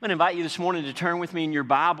I'm going to invite you this morning to turn with me in your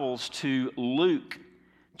Bibles to Luke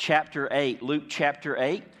chapter 8. Luke chapter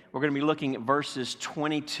 8. We're going to be looking at verses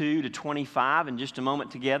 22 to 25 in just a moment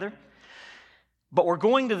together. But we're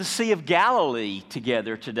going to the Sea of Galilee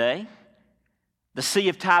together today. The Sea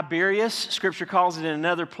of Tiberias, Scripture calls it in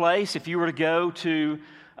another place. If you were to go to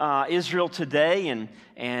Israel today and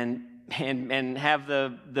have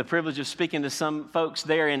the privilege of speaking to some folks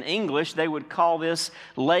there in English, they would call this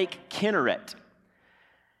Lake Kinneret.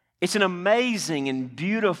 It's an amazing and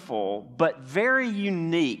beautiful but very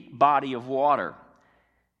unique body of water.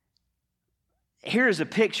 Here's a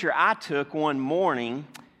picture I took one morning.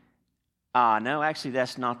 No, actually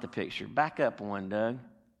that's not the picture. Back up one, Doug.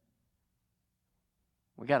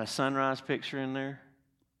 We got a sunrise picture in there?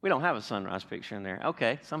 We don't have a sunrise picture in there.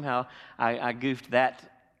 Okay, somehow I goofed that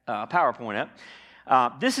PowerPoint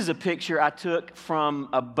up. This is a picture I took from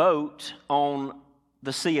a boat on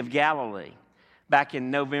the Sea of Galilee back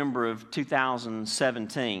in November of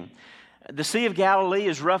 2017. The Sea of Galilee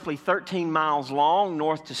is roughly 13 miles long,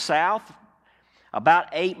 north to south, about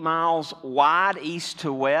 8 miles wide, east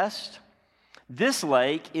to west. This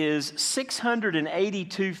lake is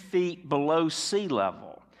 682 feet below sea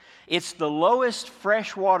level. It's the lowest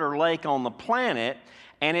freshwater lake on the planet,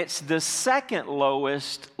 and it's the second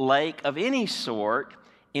lowest lake of any sort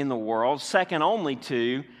in the world, second only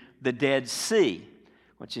to the Dead Sea,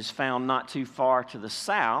 which is found not too far to the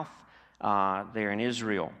south there in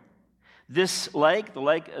Israel. This lake,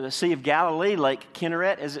 the Sea of Galilee, Lake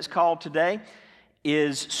Kinneret as it's called today,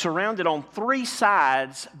 is surrounded on three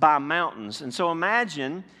sides by mountains. And so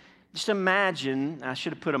just imagine, I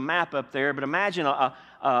should have put a map up there, but imagine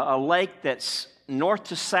a lake that's north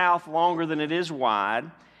to south longer than it is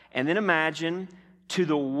wide, and then imagine to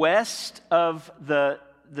the west of the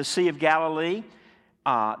Sea of Galilee,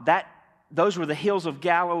 those were the hills of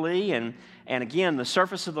Galilee, and again, the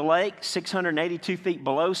surface of the lake, 682 feet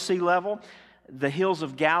below sea level. The hills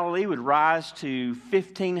of Galilee would rise to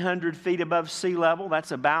 1,500 feet above sea level.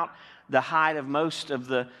 That's about the height of most of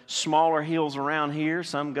the smaller hills around here.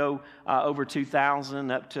 Some go over 2,000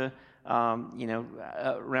 up to,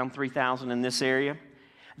 around 3,000 in this area.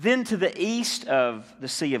 Then to the east of the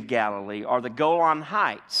Sea of Galilee are the Golan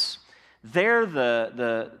Heights. There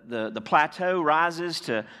the plateau rises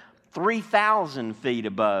to 3,000 feet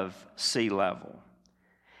above sea level.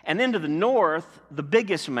 And then to the north, the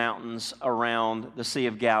biggest mountains around the Sea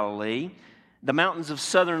of Galilee, the mountains of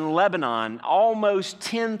southern Lebanon, almost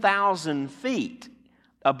 10,000 feet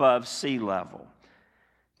above sea level.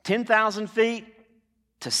 10,000 feet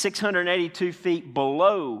to 682 feet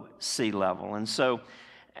below sea level. And so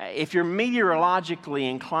if you're meteorologically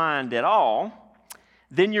inclined at all,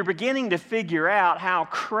 then you're beginning to figure out how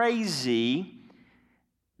crazy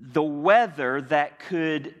the weather that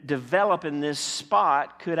could develop in this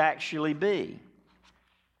spot could actually be.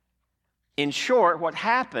 In short, what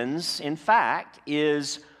happens, in fact,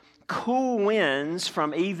 is cool winds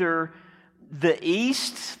from either the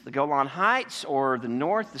east, the Golan Heights, or the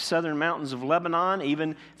north, the southern mountains of Lebanon.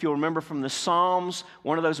 Even if you'll remember from the Psalms,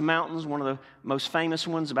 one of those mountains, one of the most famous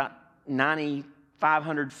ones, about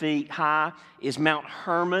 9,500 feet high, is Mount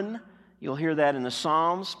Hermon. You'll hear that in the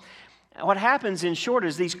Psalms. What happens, in short,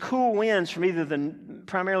 is these cool winds from either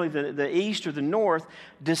primarily the east or the north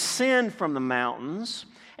descend from the mountains,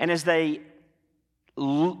 and as they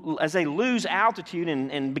lose altitude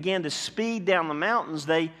and begin to speed down the mountains,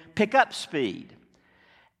 they pick up speed.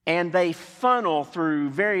 And they funnel through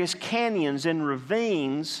various canyons and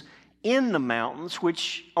ravines in the mountains,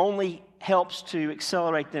 which only helps to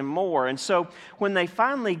accelerate them more. And so when they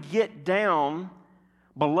finally get down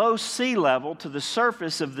below sea level to the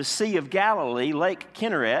surface of the Sea of Galilee, Lake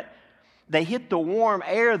Kinneret, they hit the warm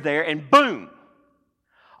air there, and boom!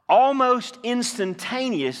 Almost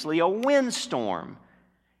instantaneously, a windstorm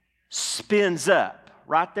spins up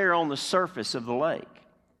right there on the surface of the lake.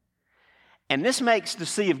 And this makes the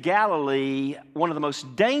Sea of Galilee one of the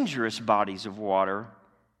most dangerous bodies of water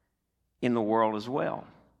in the world as well.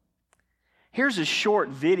 Here's a short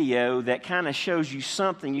video that kind of shows you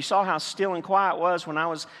something. You saw how still and quiet it was when I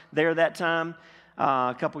was there that time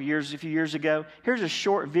a few years ago. Here's a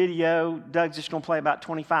short video. Doug's just going to play about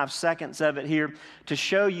 25 seconds of it here to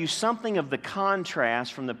show you something of the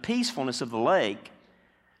contrast from the peacefulness of the lake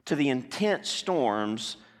to the intense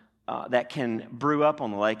storms that can brew up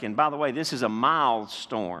on the lake. And by the way, this is a mild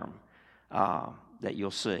storm that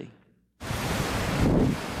you'll see.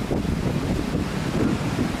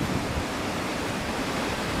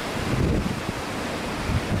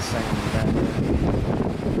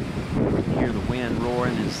 Hear the wind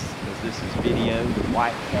roaring as this is video, the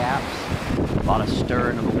white caps, a lot of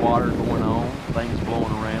stirring of the water going on. things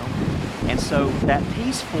blowing around. And so that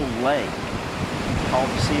peaceful lake called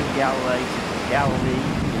the Sea of Galilee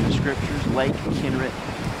in the Scriptures, Lake Kinneret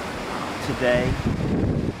today,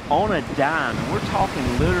 on a dime, and we're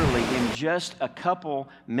talking literally in just a couple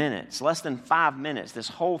minutes, less than 5 minutes, this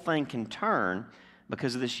whole thing can turn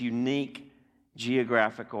because of this unique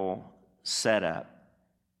geographical setup.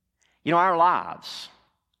 You know, our lives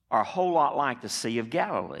are a whole lot like the Sea of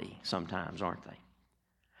Galilee sometimes, aren't they?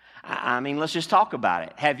 I mean, let's just talk about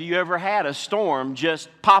it. Have you ever had a storm just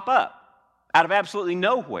pop up out of absolutely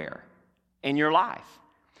nowhere in your life?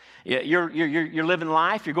 You're living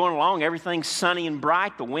life, you're going along, everything's sunny and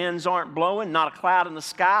bright, the winds aren't blowing, not a cloud in the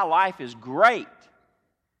sky, life is great.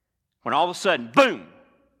 When all of a sudden, boom,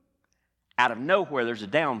 out of nowhere there's a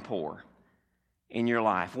downpour in your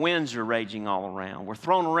life. Winds are raging all around. We're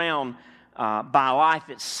thrown around by life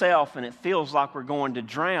itself, and it feels like we're going to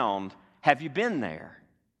drown. Have you been there?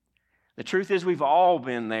 The truth is we've all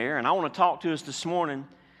been there, and I want to talk to us this morning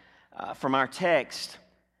from our text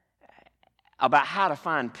about how to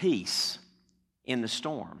find peace in the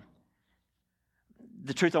storm.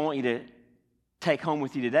 The truth I want you to take home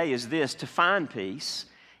with you today is this: to find peace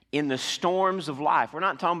in the storms of life. We're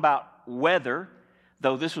not talking about weather,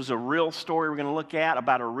 though this was a real story we're going to look at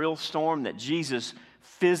about a real storm that Jesus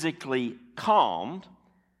physically calmed.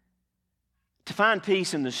 To find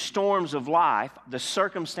peace in the storms of life, the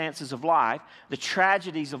circumstances of life, the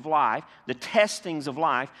tragedies of life, the testings of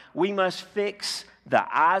life, we must fix the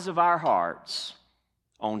eyes of our hearts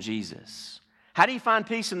on Jesus. How do you find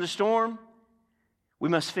peace in the storm? We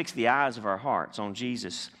must fix the eyes of our hearts on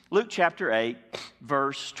Jesus. Luke chapter 8,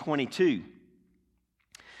 verse 22.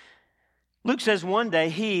 Luke says, one day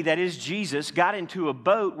he, that is Jesus, got into a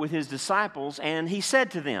boat with his disciples, and he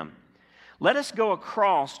said to them, "Let us go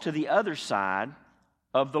across to the other side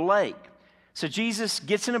of the lake." So Jesus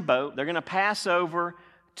gets in a boat. They're going to pass over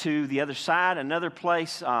to the other side. Another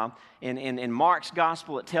place in Mark's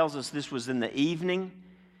gospel, it tells us this was in the evening.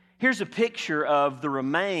 Here's a picture of the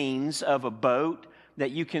remains of a boat that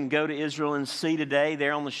you can go to Israel and see today.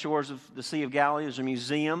 There on the shores of the Sea of Galilee, there's a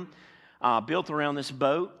museum built around this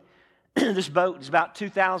boat. This boat is about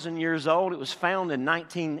 2,000 years old. It was found in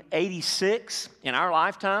 1986, in our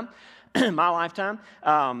lifetime, my lifetime,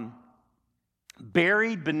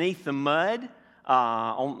 buried beneath the mud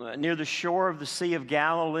near the shore of the Sea of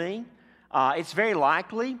Galilee. It's very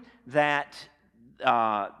likely that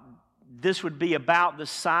this would be about the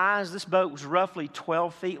size. This boat was roughly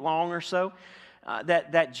 12 feet long or so.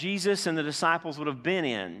 That Jesus and the disciples would have been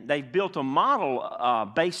in. They built a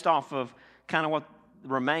model based off of kind of what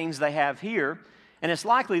remains they have here. And it's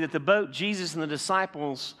likely that the boat Jesus and the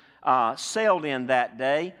disciples sailed in that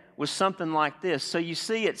day was something like this. So you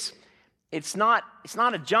see, it's not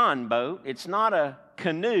a John boat, it's not a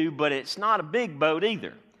canoe, but it's not a big boat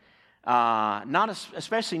either.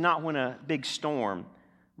 Especially not when a big storm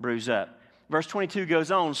brews up. Verse 22 goes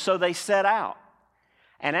on, so they set out.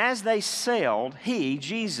 And as they sailed, he,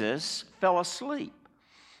 Jesus, fell asleep.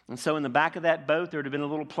 And so in the back of that boat, there would have been a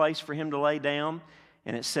little place for him to lay down.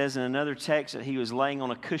 And it says in another text that he was laying on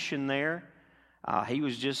a cushion there.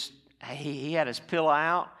 He had his pillow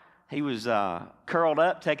out. He was curled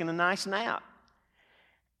up, taking a nice nap.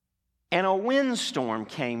 And a windstorm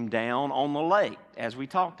came down on the lake, as we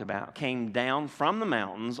talked about, came down from the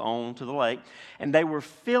mountains onto the lake. And they were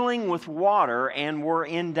filling with water and were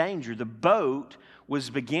in danger. The boat was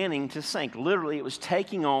beginning to sink. Literally, it was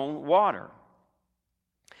taking on water.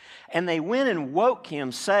 And they went and woke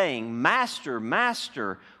him, saying, "Master,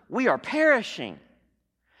 Master, we are perishing.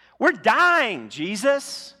 We're dying,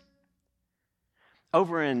 Jesus."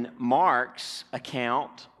 Over in Mark's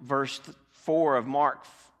account, verse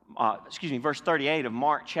 38 of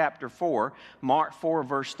Mark chapter 4, Mark 4,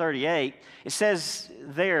 verse 38, it says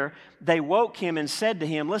there, they woke him and said to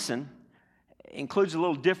him, listen, includes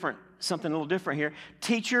something a little different here.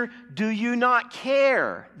 "Teacher, do you not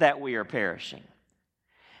care that we are perishing?"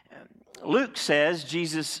 Luke says,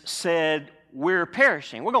 Jesus said, "We're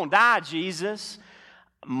perishing. We're going to die, Jesus."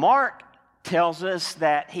 Mark tells us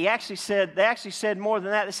that they actually said more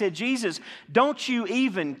than that. They said, "Jesus, don't you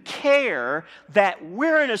even care that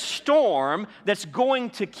we're in a storm that's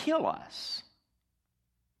going to kill us?"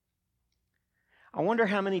 I wonder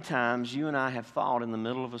how many times you and I have thought in the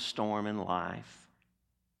middle of a storm in life,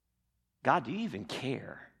 "God, do you even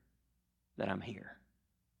care that I'm here?"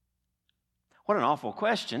 What an awful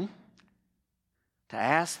question to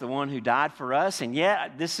ask the one who died for us, and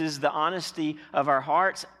yet this is the honesty of our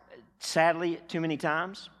hearts, sadly, too many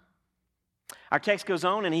times. Our text goes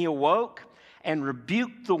on, and he awoke and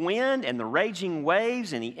rebuked the wind and the raging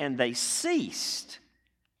waves, and they ceased,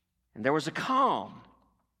 And there was a calm.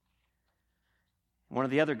 In one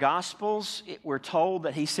of the other Gospels, we're told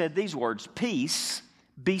that he said these words, "Peace,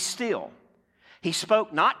 be still." He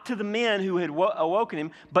spoke not to the men who had awoken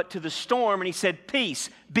him, but to the storm, and he said, "Peace,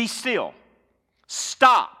 be still.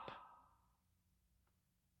 Stop."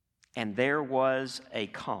 And there was a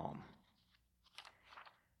calm.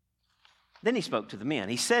 Then he spoke to the men.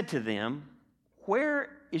 He said to them, "Where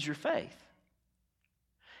is your faith?"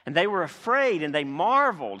 And they were afraid, and they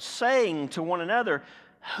marveled, saying to one another,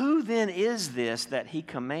 "Who then is this that he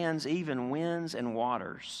commands even winds and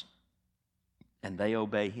waters, and they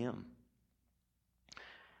obey him?"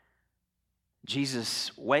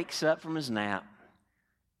 Jesus wakes up from his nap,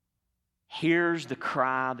 hears the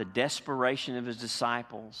cry, the desperation of his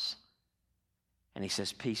disciples, and he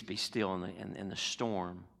says, "Peace, be still," and the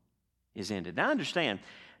storm is ended. Now understand,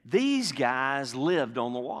 these guys lived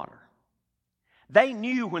on the water. They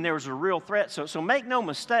knew when there was a real threat, so make no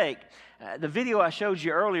mistake, the video I showed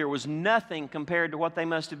you earlier was nothing compared to what they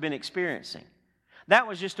must have been experiencing. That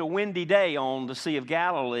was just a windy day on the Sea of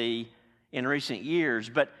Galilee in recent years,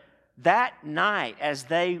 but that night, as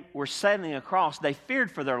they were sailing across, they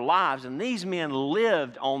feared for their lives, and these men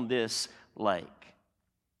lived on this lake.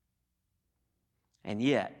 And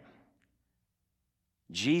yet,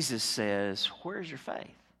 Jesus says, "Where's your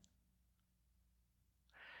faith?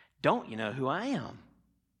 Don't you know who I am?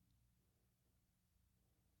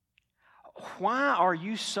 Why are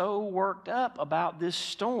you so worked up about this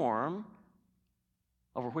storm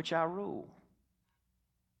over which I rule?"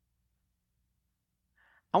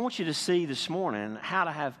 I want you to see this morning how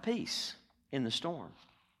to have peace in the storm.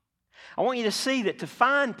 I want you to see that to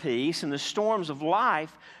find peace in the storms of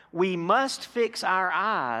life, we must fix our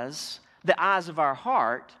eyes, the eyes of our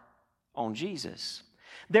heart, on Jesus.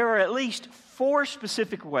 There are at least 4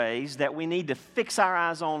 specific ways that we need to fix our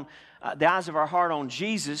eyes on, the eyes of our heart on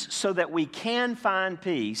Jesus, so that we can find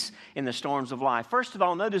peace in the storms of life. First of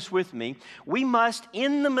all, notice with me, we must,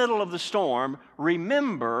 in the middle of the storm,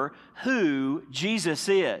 remember who Jesus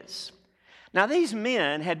is. Now, these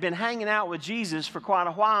men had been hanging out with Jesus for quite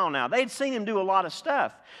a while now. They'd seen him do a lot of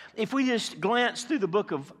stuff. If we just glance through the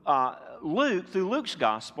book of Luke, through Luke's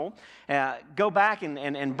gospel, go back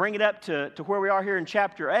and bring it up to where we are here in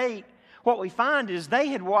chapter 8, what we find is they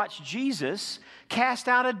had watched Jesus cast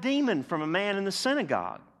out a demon from a man in the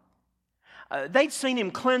synagogue. They'd seen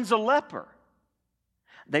him cleanse a leper.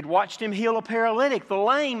 They'd watched him heal a paralytic. The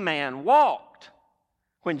lame man walked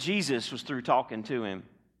when Jesus was through talking to him.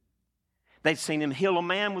 They'd seen him heal a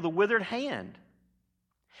man with a withered hand.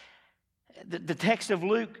 The text of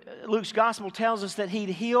Luke's gospel tells us that he'd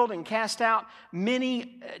healed and cast out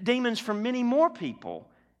many demons from many more people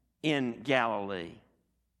in Galilee.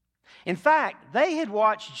 In fact, they had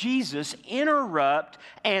watched Jesus interrupt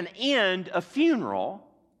and end a funeral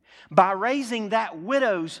by raising that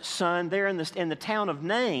widow's son there in the town of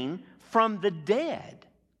Nain from the dead.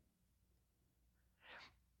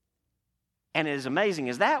 And as amazing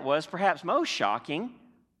as that was, perhaps most shocking,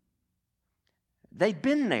 they'd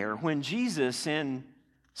been there when Jesus in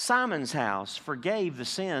Simon's house forgave the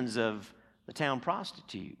sins of the town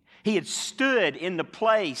prostitute. He had stood in the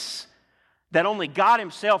place that only God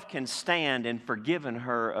himself can stand and forgiven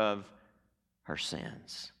her of her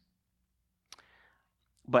sins.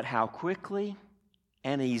 But how quickly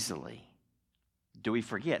and easily do we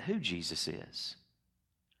forget who Jesus is?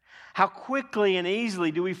 How quickly and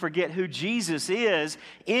easily do we forget who Jesus is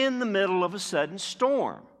in the middle of a sudden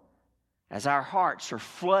storm, as our hearts are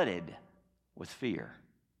flooded with fear?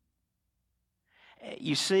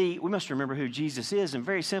 You see, we must remember who Jesus is, and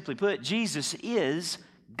very simply put, Jesus is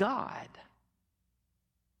God.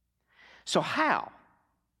 So how?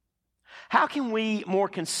 How can we more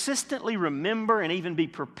consistently remember and even be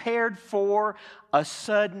prepared for a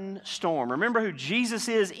sudden storm? Remember who Jesus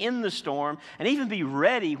is in the storm and even be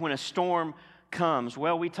ready when a storm comes.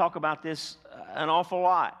 Well, we talk about this an awful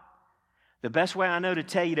lot. The best way I know to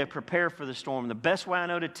tell you to prepare for the storm, the best way I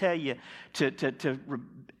know to tell you to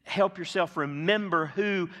help yourself remember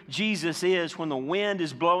who Jesus is when the wind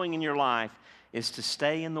is blowing in your life is to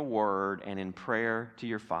stay in the Word and in prayer to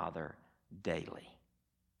your Father daily.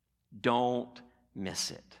 Don't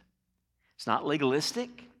miss it. It's not legalistic.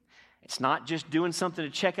 It's not just doing something to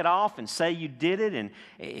check it off and say you did it. And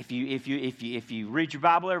if you read your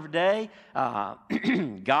Bible every day, God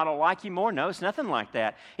will like you more. No, it's nothing like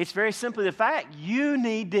that. It's very simply the fact you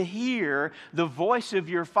need to hear the voice of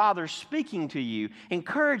your Father speaking to you,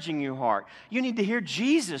 encouraging your heart. You need to hear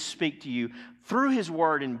Jesus speak to you through His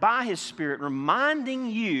Word and by His Spirit, reminding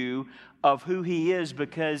you of who He is,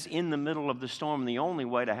 because in the middle of the storm, the only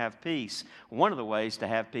way to have peace, one of the ways to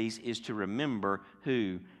have peace, is to remember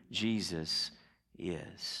who Jesus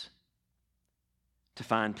is. To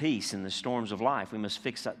find peace in the storms of life, we must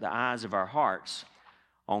fix the eyes of our hearts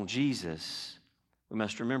on Jesus. We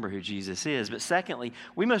must remember who Jesus is. But secondly,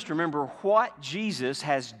 we must remember what Jesus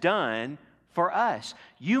has done for us.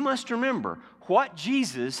 You must remember what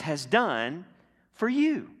Jesus has done for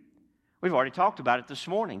you. We've already talked about it this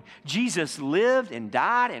morning. Jesus lived and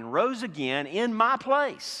died and rose again in my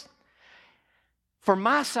place for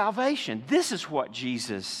my salvation. This is what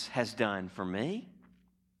Jesus has done for me.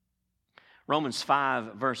 Romans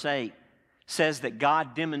 5, verse 8 says that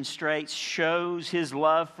God demonstrates, shows His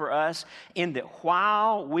love for us in that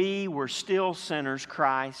while we were still sinners,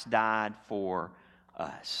 Christ died for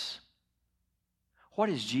us. What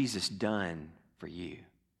has Jesus done for you?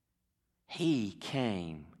 He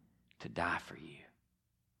came to die for you.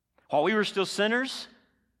 While we were still sinners,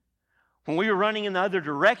 when we were running in the other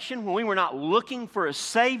direction, when we were not looking for a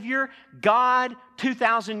Savior, God,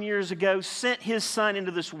 2,000 years ago, sent His Son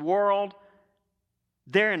into this world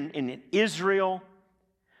there in Israel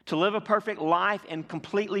to live a perfect life and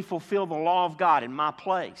completely fulfill the law of God in my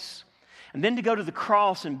place. And then to go to the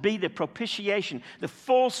cross and be the propitiation, the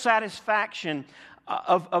full satisfaction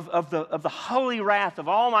of the holy wrath of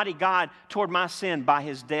Almighty God toward my sin by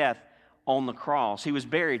His death on the cross. He was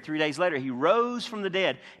buried. 3 days later, He rose from the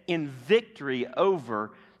dead in victory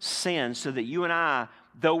over sin so that you and I,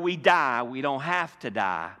 though we die, we don't have to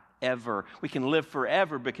die ever. We can live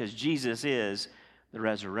forever because Jesus is the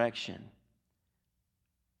resurrection.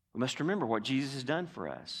 We must remember what Jesus has done for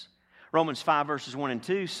us. Romans 5 verses 1 and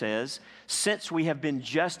 2 says, since we have been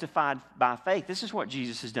justified by faith, this is what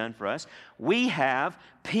Jesus has done for us. We have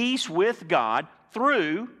peace with God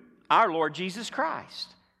through our Lord Jesus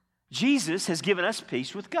Christ. Jesus has given us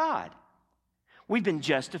peace with God. We've been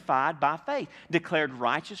justified by faith, declared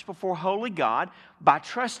righteous before holy God by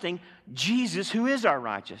trusting Jesus who is our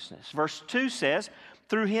righteousness. Verse 2 says,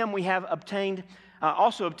 through Him we have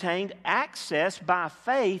also obtained access by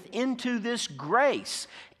faith into this grace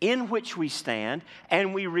in which we stand,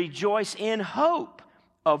 and we rejoice in hope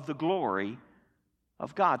of the glory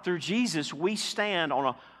of God. Through Jesus, we stand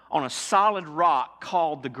on a solid rock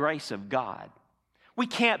called the grace of God. We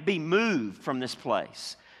can't be moved from this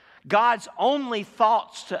place. God's only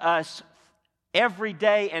thoughts to us every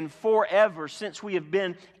day and forever since we have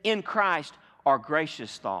been in Christ are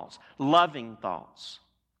gracious thoughts, loving thoughts.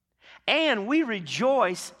 And we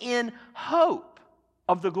rejoice in hope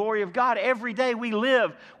of the glory of God. Every day we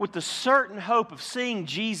live with the certain hope of seeing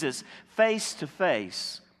Jesus face to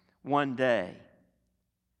face one day.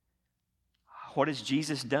 What has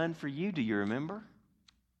Jesus done for you? Do you remember?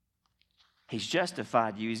 He's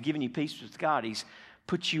justified you. He's given you peace with God. He's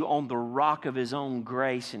put you on the rock of His own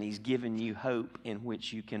grace, and He's given you hope in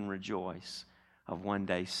which you can rejoice of one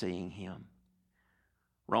day seeing Him.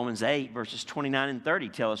 Romans 8, verses 29 and 30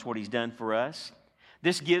 tell us what He's done for us.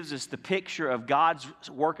 This gives us the picture of God's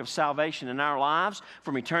work of salvation in our lives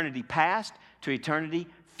from eternity past to eternity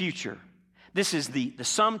future. This is the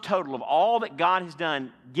sum total of all that God has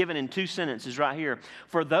done, given in 2 sentences right here.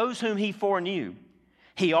 For those whom He foreknew,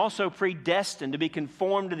 He also predestined to be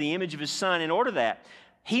conformed to the image of His Son, in order that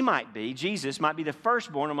Jesus might be the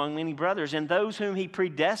firstborn among many brothers. And those whom He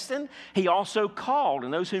predestined, He also called.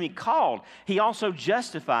 And those whom He called, He also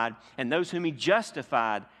justified. And those whom He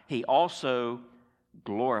justified, He also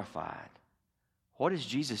glorified. What has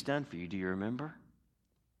Jesus done for you? Do you remember?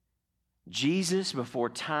 Jesus, before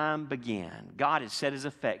time began, God has set His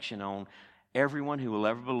affection on everyone who will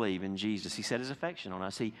ever believe in Jesus. He set His affection on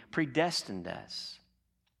us. He predestined us.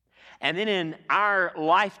 And then in our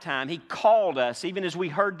lifetime, He called us, even as we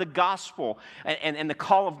heard the gospel and the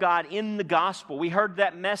call of God in the gospel. We heard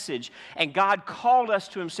that message, and God called us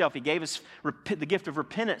to Himself. He gave us the gift of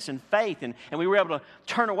repentance and faith, and we were able to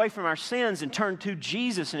turn away from our sins and turn to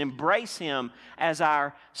Jesus and embrace Him as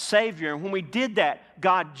our Savior. And when we did that,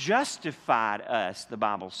 God justified us, the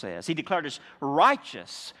Bible says. He declared us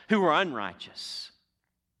righteous who were unrighteous.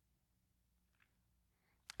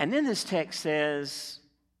 And then this text says,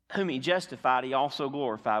 whom He justified, He also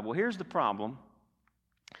glorified. Well, here's the problem.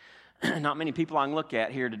 Not many people I can look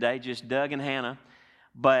at here today, just Doug and Hannah.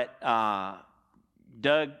 But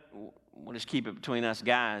Doug, we'll just keep it between us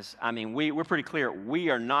guys. I mean, we're pretty clear. We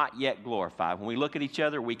are not yet glorified. When we look at each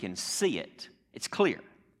other, we can see it. It's clear.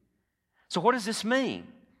 So what does this mean?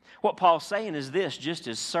 What Paul's saying is this: just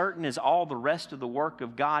as certain as all the rest of the work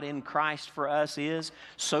of God in Christ for us is,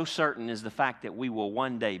 so certain is the fact that we will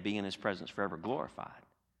one day be in His presence forever glorified.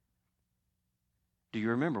 Do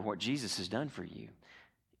you remember what Jesus has done for you?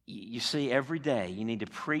 You see, every day you need to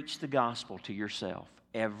preach the gospel to yourself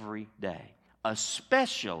every day,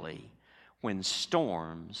 especially when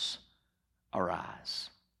storms arise.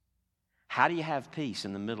 How do you have peace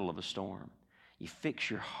in the middle of a storm? You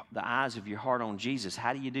fix the eyes of your heart on Jesus.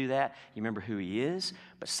 How do you do that? You remember who He is.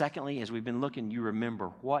 But secondly, as we've been looking, you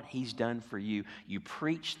remember what He's done for you. You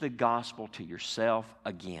preach the gospel to yourself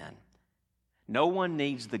again. No one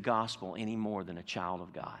needs the gospel any more than a child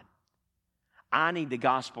of God. I need the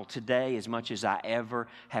gospel today as much as I ever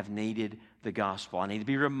have needed the gospel. I need to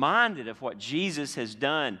be reminded of what Jesus has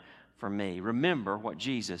done for me. Remember what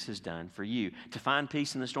Jesus has done for you. To find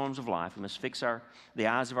peace in the storms of life, we must fix the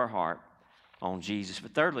eyes of our heart on Jesus.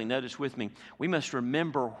 But thirdly, notice with me, we must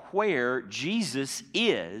remember where Jesus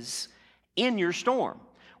is in your storm.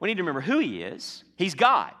 We need to remember who He is. He's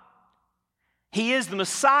God. He is the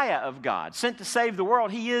Messiah of God, sent to save the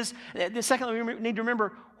world. He is. Secondly, we need to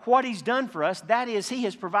remember what He's done for us. That is, He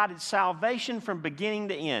has provided salvation from beginning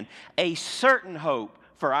to end, a certain hope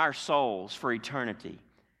for our souls for eternity,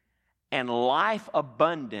 and life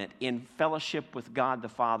abundant in fellowship with God the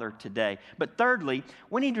Father today. But thirdly,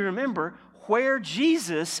 we need to remember where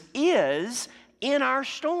Jesus is in our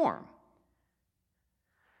storm.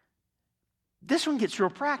 This one gets real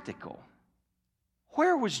practical.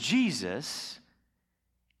 Where was Jesus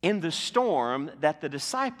in the storm that the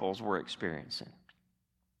disciples were experiencing?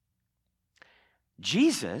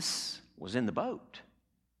 Jesus was in the boat.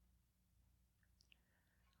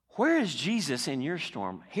 Where is Jesus in your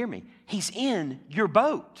storm? Hear me. He's in your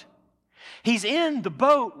boat. He's in the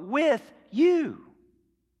boat with you.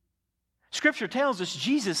 Scripture tells us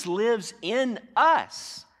Jesus lives in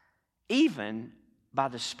us, even by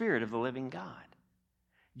the Spirit of the living God.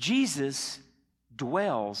 Jesus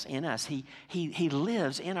dwells in us. He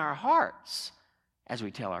lives in our hearts, as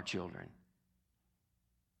we tell our children.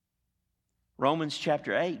 Romans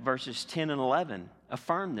chapter 8, verses 10 and 11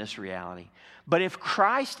 affirm this reality. But if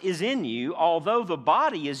Christ is in you, although the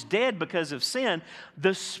body is dead because of sin,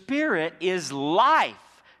 the Spirit is life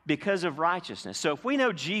because of righteousness. So if we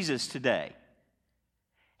know Jesus today,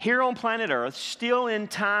 here on planet Earth, still in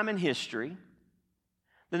time and history,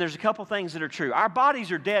 then there's a couple things that are true. Our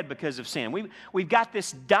bodies are dead because of sin. We've got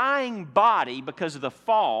this dying body because of the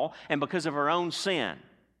fall and because of our own sin.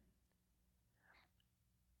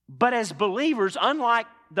 But as believers, unlike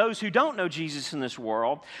those who don't know Jesus in this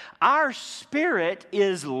world, our spirit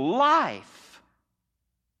is life.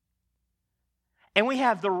 And we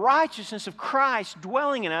have the righteousness of Christ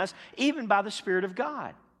dwelling in us, even by the Spirit of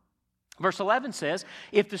God. Verse 11 says,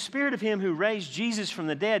 if the Spirit of Him who raised Jesus from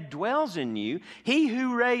the dead dwells in you, He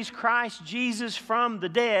who raised Christ Jesus from the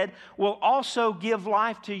dead will also give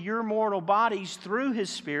life to your mortal bodies through His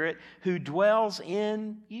Spirit who dwells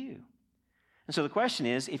in you. And so the question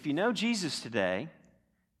is, if you know Jesus today,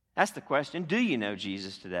 that's the question, do you know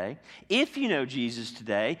Jesus today? If you know Jesus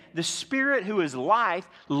today, the Spirit who is life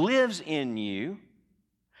lives in you.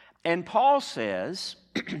 And Paul says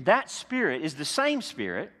that Spirit is the same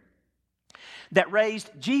Spirit that raised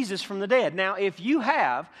Jesus from the dead. Now, if you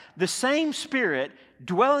have the same Spirit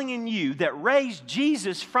dwelling in you that raised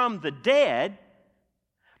Jesus from the dead,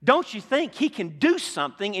 don't you think He can do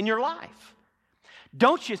something in your life?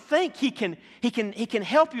 Don't you think He can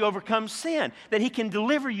help you overcome sin, that He can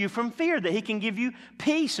deliver you from fear, that He can give you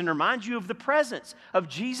peace and remind you of the presence of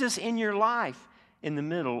Jesus in your life in the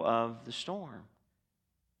middle of the storm?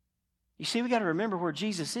 You see, we got to remember where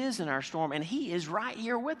Jesus is in our storm, and He is right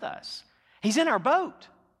here with us. He's in our boat.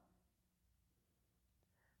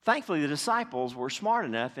 Thankfully, the disciples were smart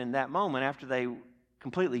enough in that moment after they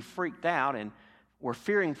completely freaked out and were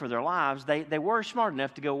fearing for their lives. They were smart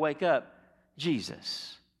enough to go wake up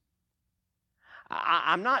Jesus.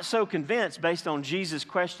 I'm not so convinced, based on Jesus'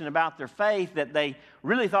 question about their faith, that they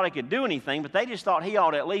really thought He could do anything, but they just thought He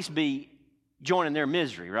ought to at least be joining their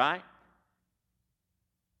misery, right?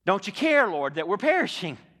 Don't you care, Lord, that we're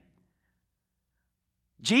perishing?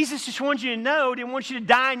 Jesus just wants you to know, didn't want you to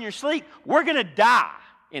die in your sleep. We're going to die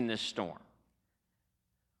in this storm.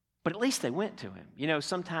 But at least they went to Him. You know,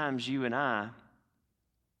 sometimes you and I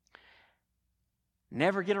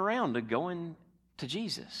never get around to going to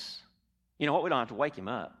Jesus. You know what? We don't have to wake Him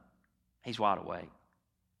up. He's wide awake.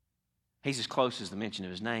 He's as close as the mention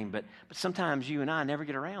of His name. But sometimes you and I never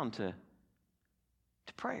get around to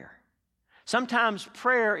prayer. Sometimes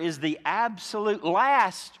prayer is the absolute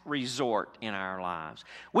last resort in our lives.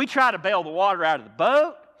 We try to bail the water out of the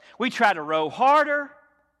boat. We try to row harder.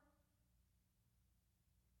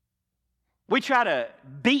 We try to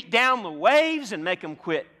beat down the waves and make them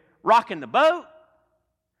quit rocking the boat.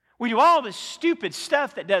 We do all this stupid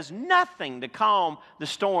stuff that does nothing to calm the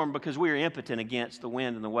storm because we are impotent against the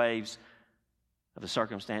wind and the waves of the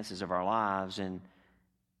circumstances of our lives. And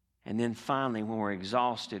And then finally, when we're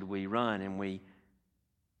exhausted, we run and we,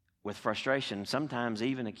 with frustration, sometimes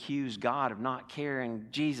even accuse God of not caring.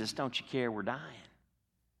 Jesus, don't you care? We're dying.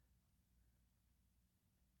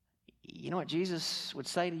 You know what Jesus would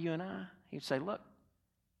say to you and I? He would say, look,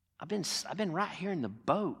 I've been right here in the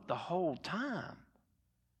boat the whole time.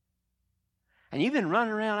 And you've been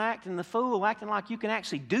running around acting the fool, acting like you can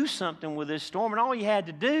actually do something with this storm, and all you had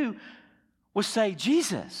to do was say,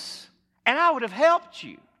 Jesus, and I would have helped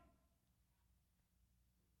you.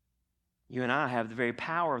 You and I have the very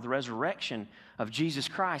power of the resurrection of Jesus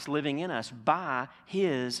Christ living in us by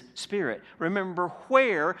His Spirit. Remember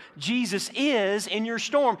where Jesus is in your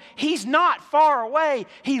storm. He's not far away.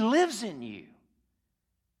 He lives in you.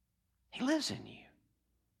 He lives in you.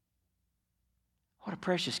 What a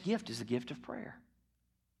precious gift is the gift of prayer.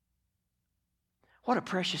 What a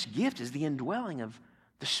precious gift is the indwelling of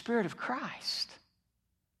the Spirit of Christ.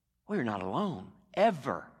 We are not alone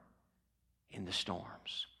ever in the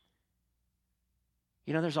storms.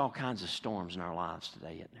 You know, there's all kinds of storms in our lives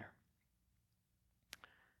today, isn't there?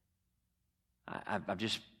 I've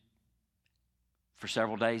just, for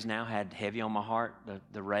several days now, had heavy on my heart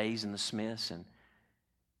the Rays and the Smiths and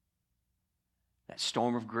that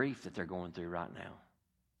storm of grief that they're going through right now.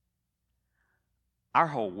 Our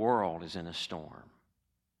whole world is in a storm.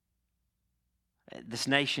 This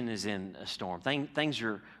nation is in a storm. Things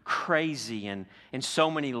are crazy, and in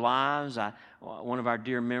so many lives. One of our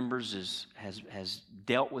dear members has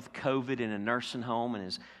dealt with COVID in a nursing home and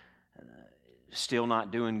is still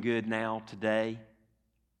not doing good now today.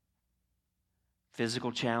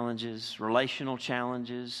 Physical challenges, relational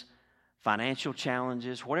challenges, financial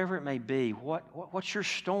challenges, whatever it may be. What's your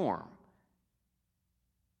storm?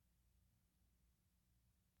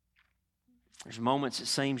 There's moments it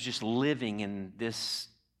seems just living in this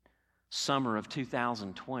summer of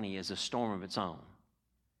 2020 is a storm of its own.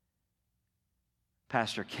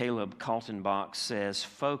 Pastor Caleb Kaltenbach says,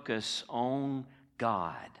 focus on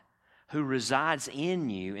God, who resides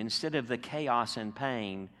in you instead of the chaos and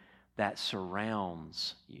pain that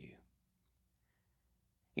surrounds you.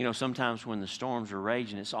 You know, sometimes when the storms are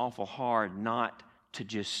raging, it's awful hard not to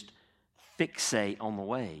just fixate on the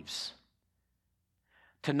waves,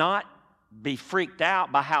 to not be freaked out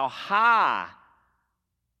by how high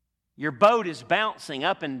your boat is bouncing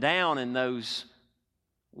up and down in those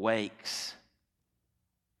wakes.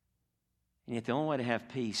 And yet the only way to have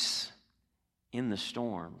peace in the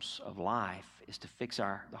storms of life is to fix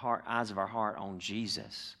the eyes of our heart on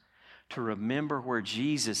Jesus, to remember where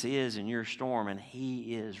Jesus is in your storm, and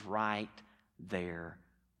He is right there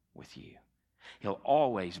with you. He'll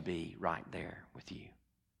always be right there with you.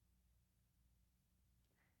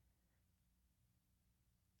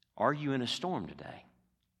 Are you in a storm today?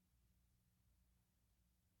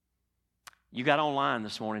 You got online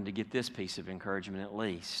this morning to get this piece of encouragement at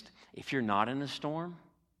least. If you're not in a storm,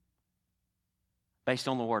 based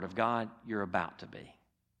on the Word of God, you're about to be.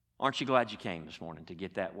 Aren't you glad you came this morning to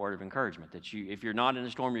get that word of encouragement that if you're not in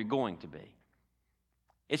a storm, you're going to be?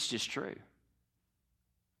 It's just true.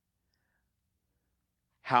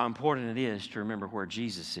 How important it is to remember where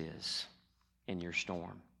Jesus is in your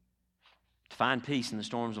storm. To find peace in the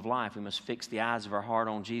storms of life, we must fix the eyes of our heart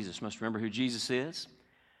on Jesus. We must remember who Jesus is.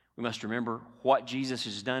 We must remember what Jesus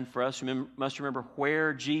has done for us. We must remember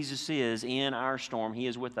where Jesus is in our storm. He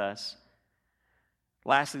is with us.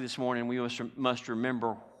 Lastly, this morning, we must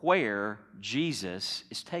remember where Jesus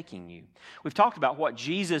is taking you. We've talked about what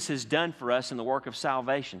Jesus has done for us in the work of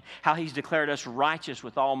salvation, how He's declared us righteous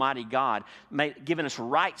with Almighty God, given us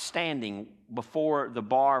right standing before the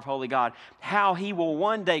bar of holy God, how He will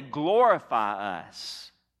one day glorify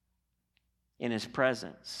us in His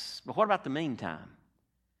presence. But what about the meantime?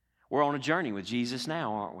 We're on a journey with Jesus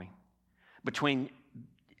now, aren't we? Between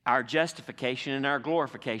our justification and our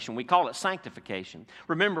glorification. We call it sanctification.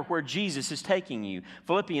 Remember where Jesus is taking you.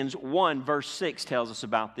 Philippians 1 verse 6 tells us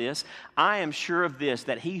about this. I am sure of this,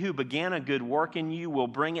 that He who began a good work in you will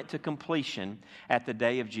bring it to completion at the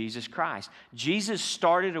day of Jesus Christ. Jesus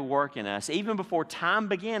started a work in us even before time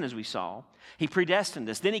began, as we saw. He predestined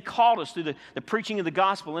us. Then He called us through the preaching of the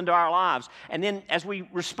gospel into our lives. And then as we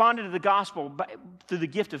responded to the gospel through the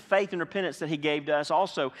gift of faith and repentance that He gave to us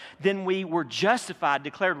also, then we were justified,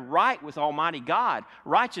 declared right with Almighty God,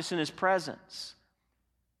 righteous in His presence.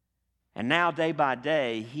 And now, day by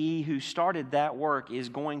day, He who started that work is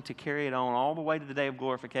going to carry it on all the way to the day of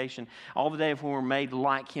glorification, all the day of when we're made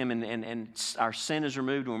like Him and our sin is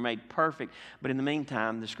removed and we're made perfect. But in the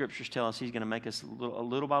meantime, the Scriptures tell us He's going to make us a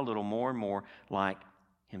little by little more and more like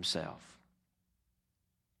Himself.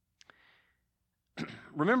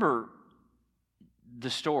 Remember the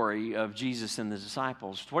story of Jesus and the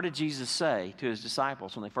disciples. What did Jesus say to his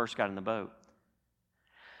disciples when they first got in the boat?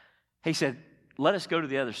 He said, let us go to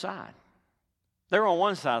the other side. They were on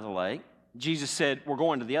one side of the lake. Jesus said, we're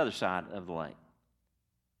going to the other side of the lake.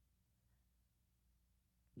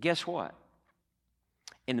 Guess what?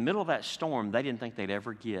 In the middle of that storm, they didn't think they'd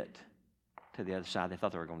ever get to the other side. They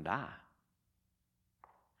thought they were going to die.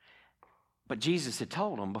 But Jesus had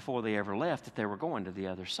told them before they ever left that they were going to the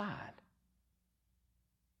other side.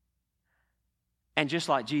 And just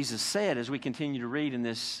like Jesus said, as we continue to read in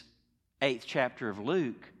this 8th chapter of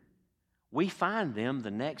Luke, we find them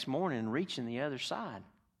the next morning reaching the other side.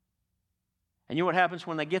 And you know what happens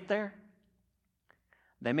when they get there?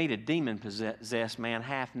 They meet a demon-possessed man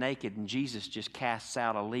half naked, and Jesus just casts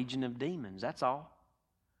out a legion of demons. That's all.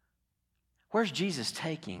 Where's Jesus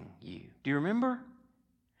taking you? Do you remember?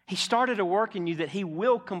 He started a work in you that He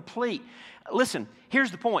will complete. Listen,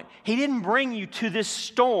 here's the point. He didn't bring you to this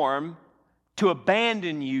storm to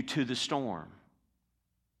abandon you to the storm.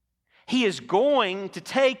 He is going to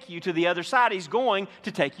take you to the other side. He's going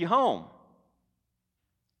to take you home.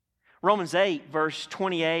 Romans 8, verse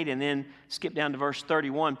 28, and then skip down to verse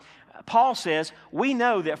 31. Paul says, we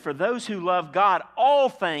know that for those who love God, all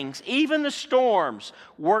things, even the storms,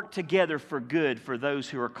 work together for good for those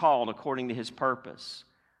who are called according to His purpose.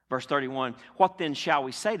 Verse 31, what then shall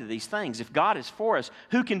we say to these things? If God is for us,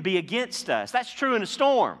 who can be against us? That's true in a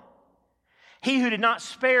storm. He who did not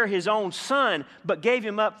spare His own Son, but gave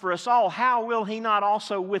Him up for us all, how will He not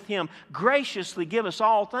also with Him graciously give us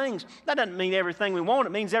all things? That doesn't mean everything we want.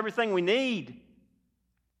 It means everything we need.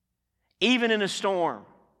 Even in a storm.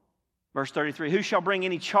 Verse 33, who shall bring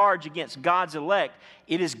any charge against God's elect?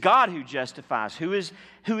 It is God who justifies. Who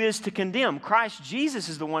is to condemn? Christ Jesus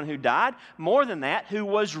is the one who died. More than that, who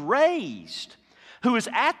was raised. Who is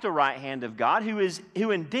at the right hand of God.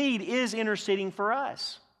 Who indeed is interceding for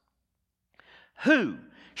us. Who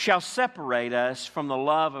shall separate us from the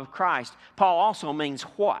love of Christ? Paul also means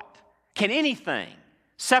what? Can anything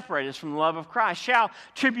separate us from the love of Christ? Shall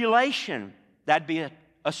tribulation, that'd be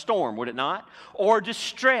a storm, would it not? Or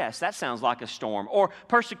distress, that sounds like a storm. Or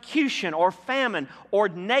persecution, or famine, or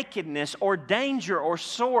nakedness, or danger, or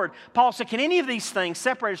sword. Paul said, can any of these things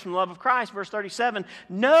separate us from the love of Christ? Verse 37,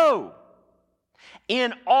 no.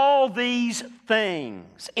 In all these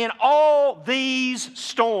things, in all these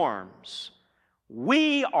storms,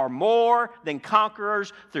 we are more than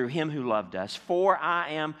conquerors through Him who loved us. For I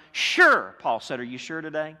am sure, Paul said, are you sure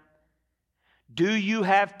today? Do you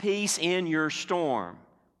have peace in your storm?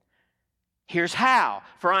 Here's how.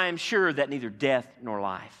 For I am sure that neither death nor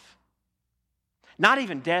life, not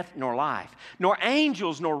even death nor life, nor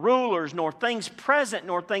angels, nor rulers, nor things present,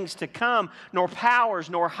 nor things to come, nor powers,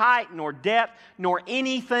 nor height, nor depth, nor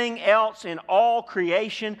anything else in all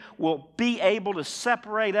creation will be able to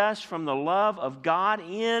separate us from the love of God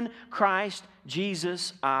in Christ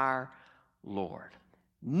Jesus our Lord.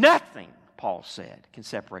 Nothing, Paul said, can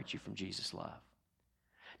separate you from Jesus' love.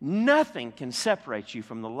 Nothing can separate you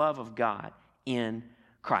from the love of God in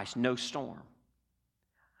Christ. No storm.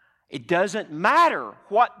 It doesn't matter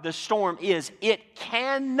what the storm is. It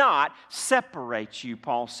cannot separate you,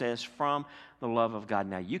 Paul says, from the love of God.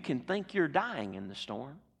 Now, you can think you're dying in the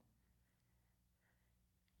storm.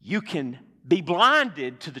 You can be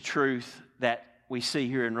blinded to the truth that we see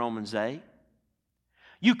here in Romans 8.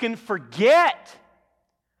 You can forget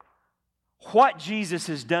what Jesus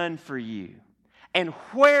has done for you and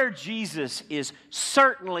where Jesus is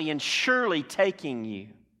certainly and surely taking you.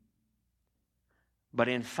 But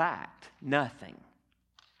in fact, nothing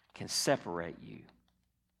can separate you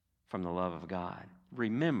from the love of God.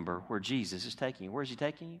 Remember where Jesus is taking you. Where is He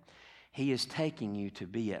taking you? He is taking you to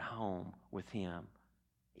be at home with Him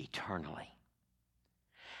eternally.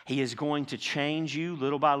 He is going to change you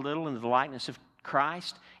little by little into the likeness of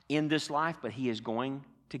Christ in this life, but He is going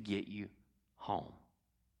to get you home.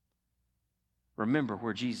 Remember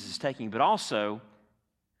where Jesus is taking you, but also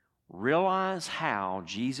realize how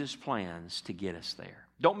Jesus plans to get us there.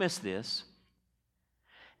 Don't miss this.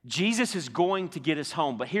 Jesus is going to get us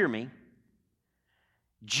home, but hear me.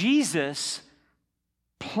 Jesus'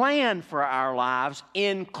 plan for our lives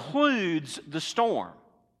includes the storm.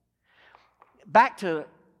 Back to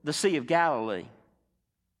the Sea of Galilee.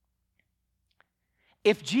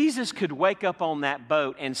 If Jesus could wake up on that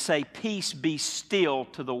boat and say, peace be still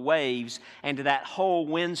to the waves and to that whole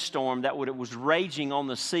windstorm that was raging on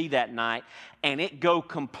the sea that night, and it go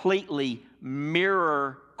completely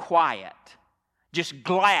mirror quiet, just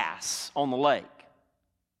glass on the lake,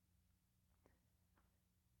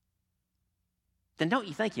 then don't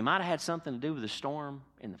you think you might have had something to do with the storm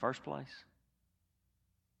in the first place?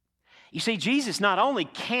 You see, Jesus not only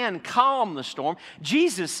can calm the storm,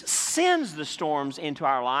 Jesus sends the storms into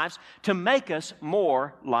our lives to make us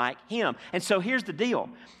more like Him. And so here's the deal.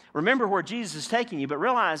 Remember where Jesus is taking you, but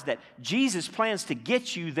realize that Jesus plans to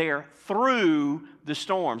get you there through the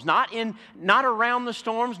storms. Not around the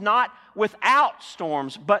storms, not without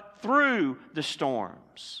storms, but through the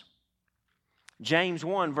storms. James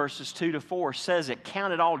 1 verses 2 to 4 says it,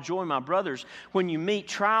 "Count it all joy, my brothers, when you meet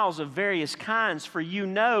trials of various kinds, for you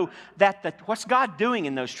know that what's God doing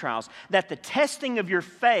in those trials? That the testing of your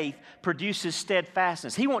faith produces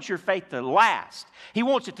steadfastness." He wants your faith to last. He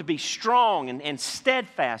wants it to be strong and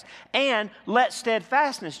steadfast. "And let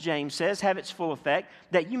steadfastness," James says, "have its full effect,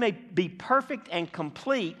 that you may be perfect and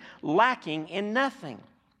complete, lacking in nothing."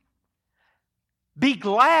 Be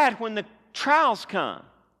glad when the trials come.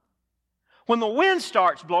 When the wind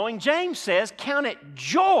starts blowing, James says, count it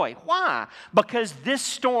joy. Why? Because this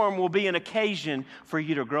storm will be an occasion for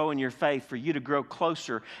you to grow in your faith, for you to grow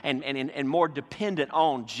closer and more dependent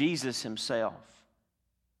on Jesus Himself.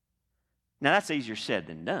 Now, that's easier said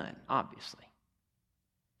than done, obviously.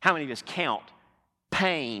 How many of us count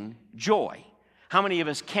pain joy? How many of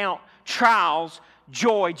us count trials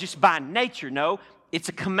joy just by nature? No. It's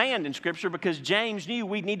a command in Scripture because James knew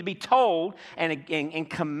we need to be told and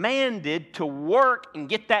commanded to work and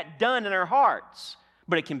get that done in our hearts.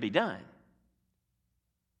 But it can be done.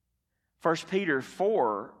 1 Peter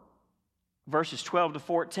 4, verses 12 to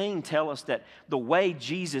 14 tell us that the way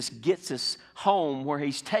Jesus gets us home where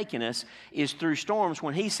He's taken us is through storms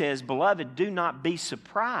when He says, "Beloved, do not be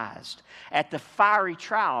surprised at the fiery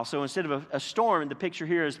trial." So instead of a storm, the picture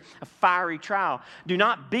here is a fiery trial. "Do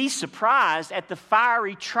not be surprised at the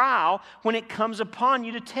fiery trial when it comes upon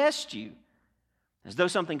you to test you, as though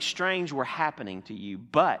something strange were happening to you.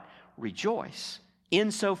 But rejoice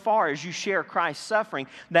insofar as you share Christ's suffering,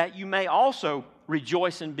 that you may also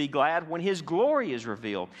rejoice and be glad when His glory is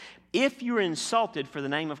revealed. If you are insulted for the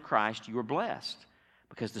name of Christ, you are blessed,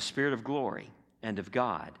 because the Spirit of glory and of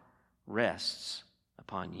God rests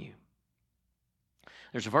upon you."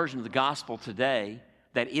 There's a version of the gospel today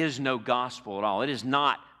that is no gospel at all. It is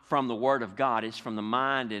not from the Word of God. It's from the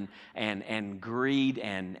mind and greed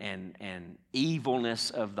and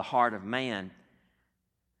evilness of the heart of man.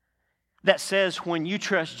 That says when you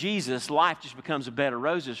trust Jesus, life just becomes a bed of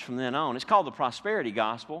roses from then on. It's called the prosperity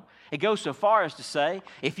gospel. It goes so far as to say,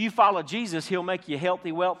 if you follow Jesus, He'll make you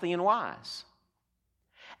healthy, wealthy, and wise.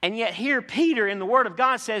 And yet here Peter in the Word of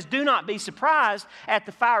God says, do not be surprised at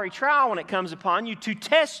the fiery trial when it comes upon you to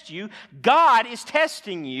test you. God is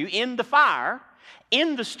testing you in the fire,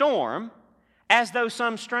 in the storm, as though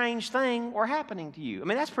some strange thing were happening to you. I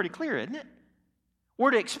mean, that's pretty clear, isn't it?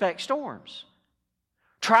 We're to expect storms.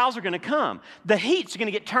 Trials are going to come. The heat's going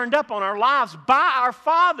to get turned up on our lives by our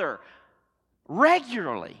Father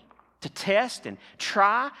regularly to test and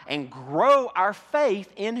try and grow our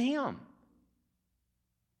faith in Him.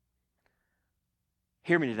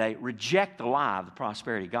 Hear me today. Reject the lie of the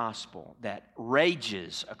prosperity gospel that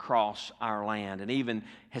rages across our land and even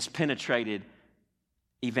has penetrated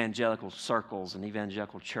evangelical circles and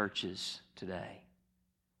evangelical churches today.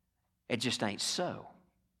 It just ain't so.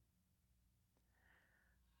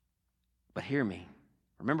 But hear me.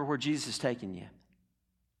 Remember where Jesus is taking you.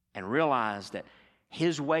 And realize that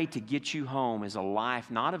His way to get you home is a life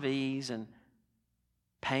not of ease and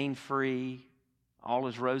pain-free, all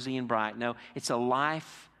is rosy and bright. No, it's a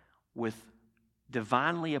life with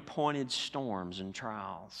divinely appointed storms and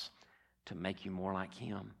trials to make you more like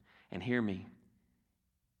Him. And hear me.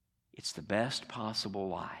 It's the best possible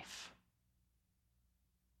life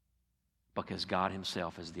because God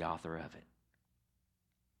Himself is the author of it.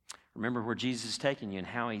 Remember where Jesus is taking you and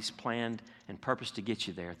how He's planned and purposed to get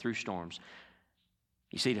you there through storms.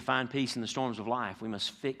 You see, to find peace in the storms of life, we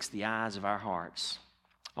must fix the eyes of our hearts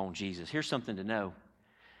on Jesus. Here's something to know.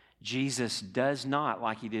 Jesus does not,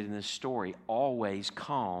 like He did in this story, always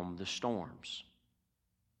calm the storms.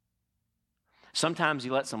 Sometimes He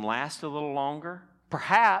lets them last a little longer.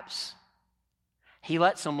 Perhaps He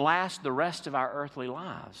lets them last the rest of our earthly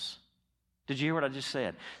lives. Did you hear what I just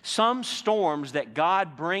said? Some storms that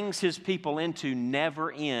God brings His people into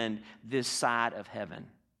never end this side of heaven.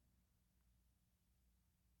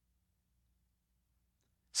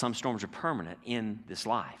 Some storms are permanent in this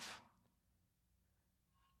life.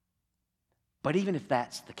 But even if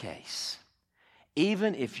that's the case,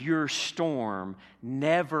 even if your storm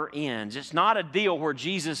never ends, it's not a deal where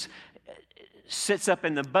Jesus sits up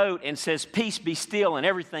in the boat and says, "Peace, be still," and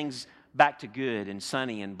everything's back to good and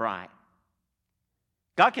sunny and bright.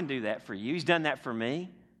 God can do that for you. He's done that for me.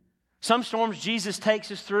 Some storms Jesus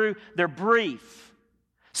takes us through, they're brief.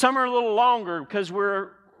 Some are a little longer because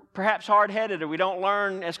we're perhaps hard-headed, or we don't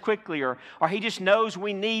learn as quickly, or He just knows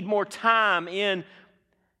we need more time in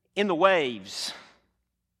the waves.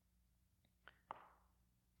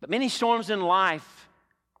 But many storms in life,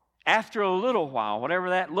 after a little while, whatever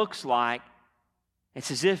that looks like,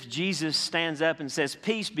 it's as if Jesus stands up and says,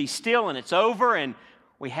 "Peace, be still," and it's over, and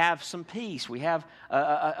we have some peace. We have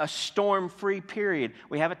a storm-free period.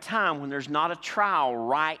 We have a time when there's not a trial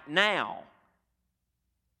right now.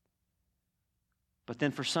 But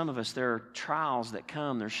then for some of us, there are trials that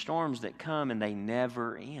come, there's storms that come, and they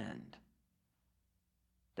never end.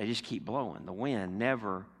 They just keep blowing. The wind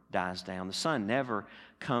never dies down. The sun never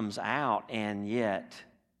comes out, and yet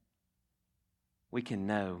we can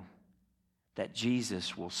know that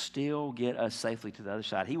Jesus will still get us safely to the other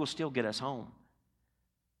side. He will still get us home.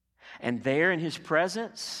 And there in His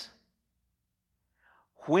presence,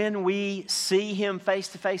 when we see Him face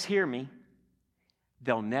to face, hear me,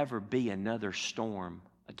 there'll never be another storm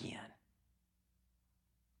again.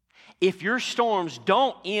 If your storms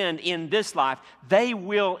don't end in this life, they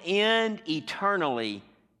will end eternally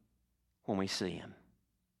when we see Him.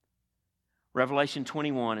 Revelation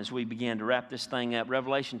 21, as we begin to wrap this thing up,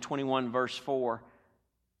 Revelation 21 verse 4,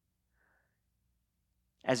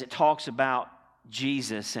 as it talks about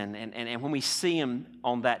Jesus and when we see Him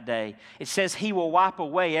on that day, it says He will wipe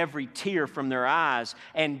away every tear from their eyes,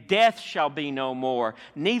 and death shall be no more.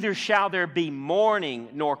 Neither shall there be mourning,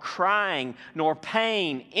 nor crying, nor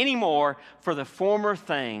pain anymore, for the former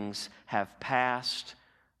things have passed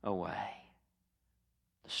away.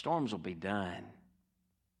 The storms will be done.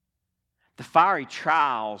 The fiery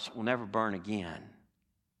trials will never burn again.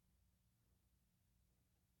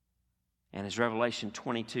 And as Revelation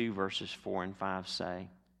 22 verses 4 and 5 say,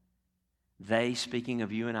 they, speaking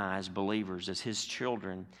of you and I as believers, as His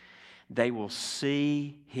children, they will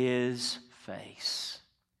see His face.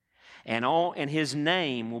 And His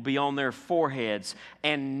name will be on their foreheads,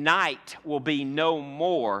 and night will be no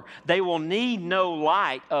more. They will need no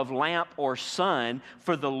light of lamp or sun,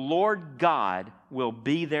 for the Lord God will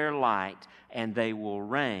be their light, and they will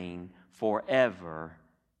reign forever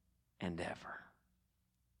and ever.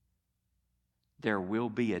 There will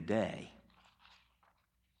be a day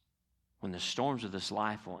when the storms of this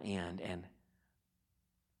life will end, and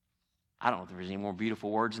I don't know if there's any more beautiful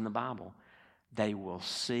words in the Bible. They will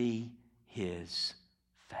see His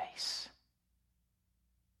face.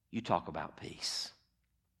 You talk about peace.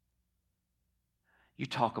 You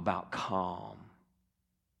talk about calm.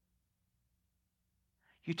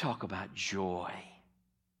 You talk about joy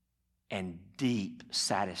and deep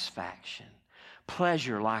satisfaction.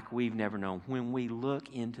 Pleasure like we've never known when we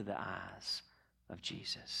look into the eyes of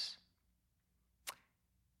Jesus.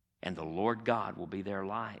 And the Lord God will be their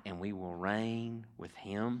light, and we will reign with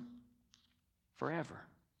Him forever.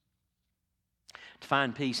 To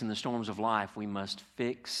find peace in the storms of life, we must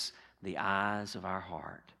fix the eyes of our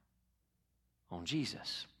heart on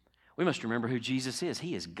Jesus. We must remember who Jesus is.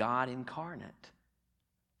 He is God incarnate,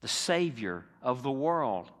 the Savior of the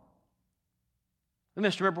world. We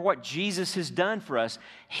must remember what Jesus has done for us.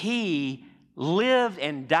 He lived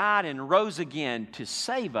and died and rose again to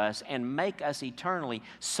save us and make us eternally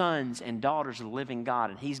sons and daughters of the living God,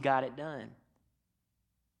 and He's got it done.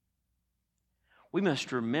 We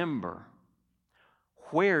must remember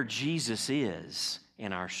where Jesus is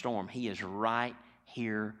in our storm. He is right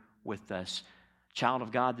here with us. Child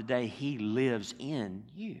of God, today, He lives in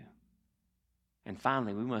you. And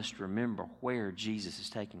finally, we must remember where Jesus is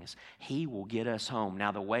taking us. He will get us home.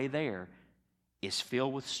 Now, the way there is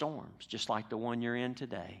filled with storms, just like the one you're in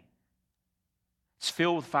today. It's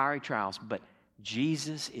filled with fiery trials, but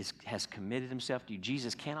Jesus has committed Himself to you.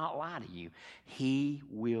 Jesus cannot lie to you. He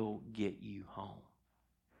will get you home.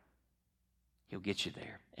 He'll get you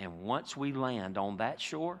there. And once we land on that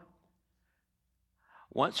shore,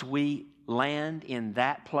 once we land in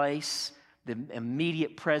that place, the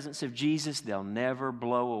immediate presence of Jesus, they'll never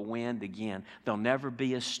blow a wind again. There'll never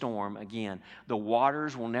be a storm again. The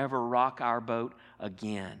waters will never rock our boat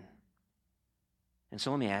again. And so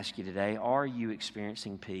let me ask you today, are you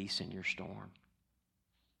experiencing peace in your storm?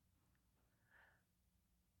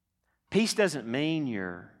 Peace doesn't mean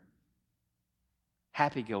you're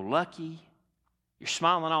happy-go-lucky, you're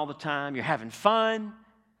smiling all the time, you're having fun.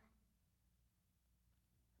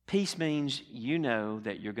 Peace means you know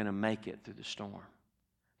that you're going to make it through the storm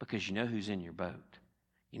because you know who's in your boat.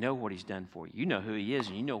 You know what He's done for you. You know who He is,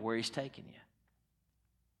 and you know where He's taking you.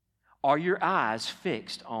 Are your eyes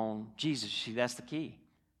fixed on Jesus? See, that's the key.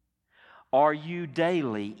 Are you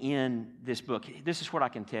daily in this book? This is what I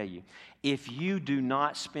can tell you. If you do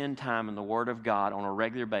not spend time in the Word of God on a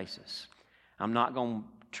regular basis, I'm not going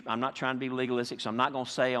to I'm not trying to be legalistic, so I'm not going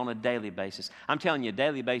to say on a daily basis. I'm telling you, a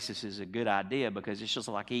daily basis is a good idea because it's just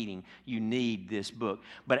like eating. You need this book.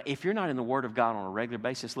 But if you're not in the Word of God on a regular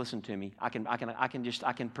basis, listen to me. I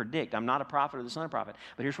can predict. I'm not a prophet or the son of a prophet,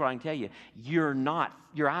 but here's what I can tell you: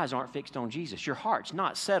 your eyes aren't fixed on Jesus. Your heart's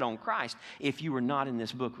not set on Christ if you are not in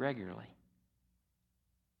this book regularly.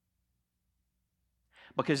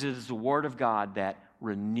 Because it is the Word of God that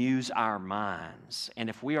renews our minds. And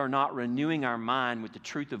if we are not renewing our mind with the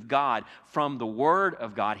truth of God from the Word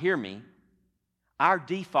of God, hear me, our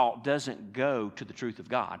default doesn't go to the truth of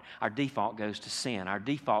God. Our default goes to sin. Our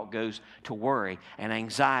default goes to worry and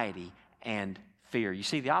anxiety and fear. You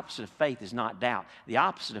see, the opposite of faith is not doubt. The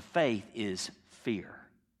opposite of faith is fear.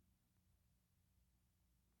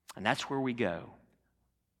 And that's where we go,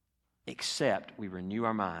 except we renew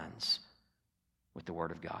our minds with the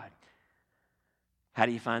Word of God. How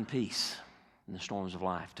do you find peace in the storms of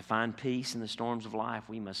life? To find peace in the storms of life,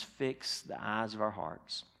 we must fix the eyes of our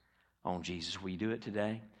hearts on Jesus. Will you do it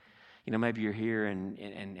today? You know, maybe you're here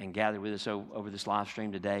and gather with us over this live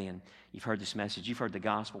stream today, and you've heard this message. You've heard the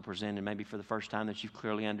gospel presented maybe for the first time, that you've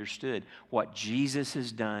clearly understood what Jesus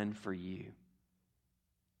has done for you.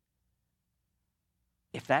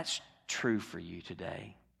 If that's true for you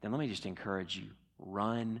today, then let me just encourage you.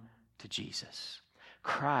 Run to Jesus.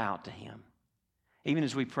 Cry out to Him. Even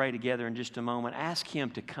as we pray together in just a moment, ask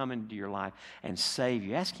Him to come into your life and save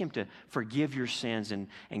you. Ask Him to forgive your sins and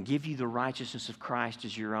give you the righteousness of Christ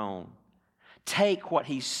as your own. Take what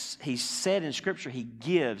He's said in Scripture He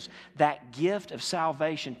gives, that gift of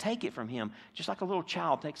salvation, take it from Him, just like a little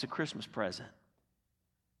child takes a Christmas present.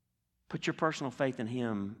 Put your personal faith in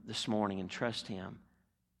Him this morning and trust Him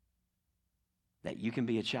that you can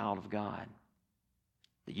be a child of God.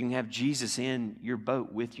 That you can have Jesus in your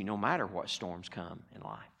boat with you no matter what storms come in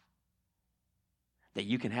life. That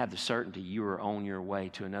you can have the certainty you are on your way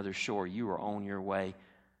to another shore. You are on your way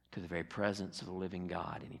to the very presence of the living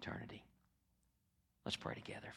God in eternity. Let's pray together.